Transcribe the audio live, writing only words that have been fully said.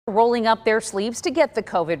Rolling up their sleeves to get the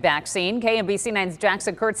COVID vaccine. KMBC 9's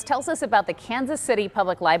Jackson Kurtz tells us about the Kansas City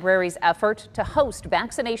Public Library's effort to host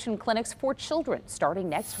vaccination clinics for children starting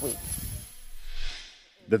next week.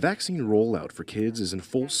 The vaccine rollout for kids is in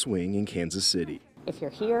full swing in Kansas City. If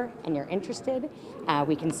you're here and you're interested,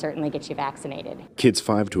 we can certainly get you vaccinated. Kids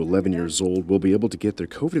 5 to 11 years old will be able to get their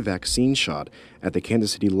COVID vaccine shot at the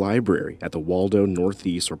Kansas City Library at the Waldo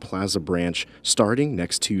Northeast or Plaza branch starting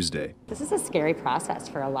next Tuesday. This is a scary process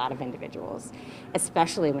for a lot of individuals,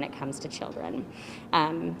 especially when it comes to children.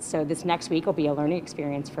 So this next week will be a learning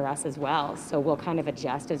experience for us as well. So we'll kind of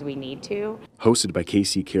adjust as we need to. Hosted by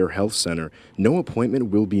KC Care Health Center, no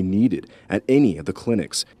appointment will be needed at any of the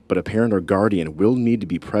clinics, but a parent or guardian will need to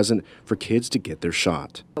be present for kids to get their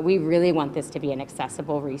shot. We really want this to be an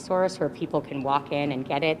accessible resource where people can walk in and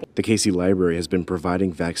get it. The KC Library has been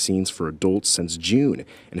providing vaccines for adults since June,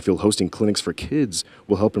 and feel hosting clinics for kids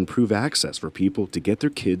will help improve access for people to get their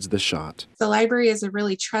kids the shot. The library is a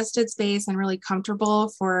really trusted space and really comfortable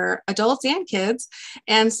for adults and kids,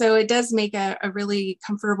 and so it does make a really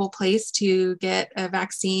comfortable place to get a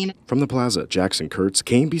vaccine. From the Plaza, Jackson Kurtz,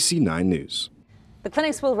 KMBC 9 News. The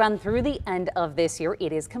clinics will run through the end of this year.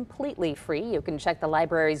 It is completely free. You can check the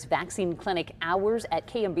library's vaccine clinic hours at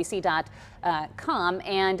kmbc.com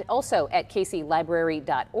and also at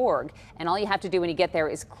kclibrary.org. And all you have to do when you get there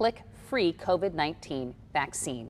is click free COVID-19 vaccine.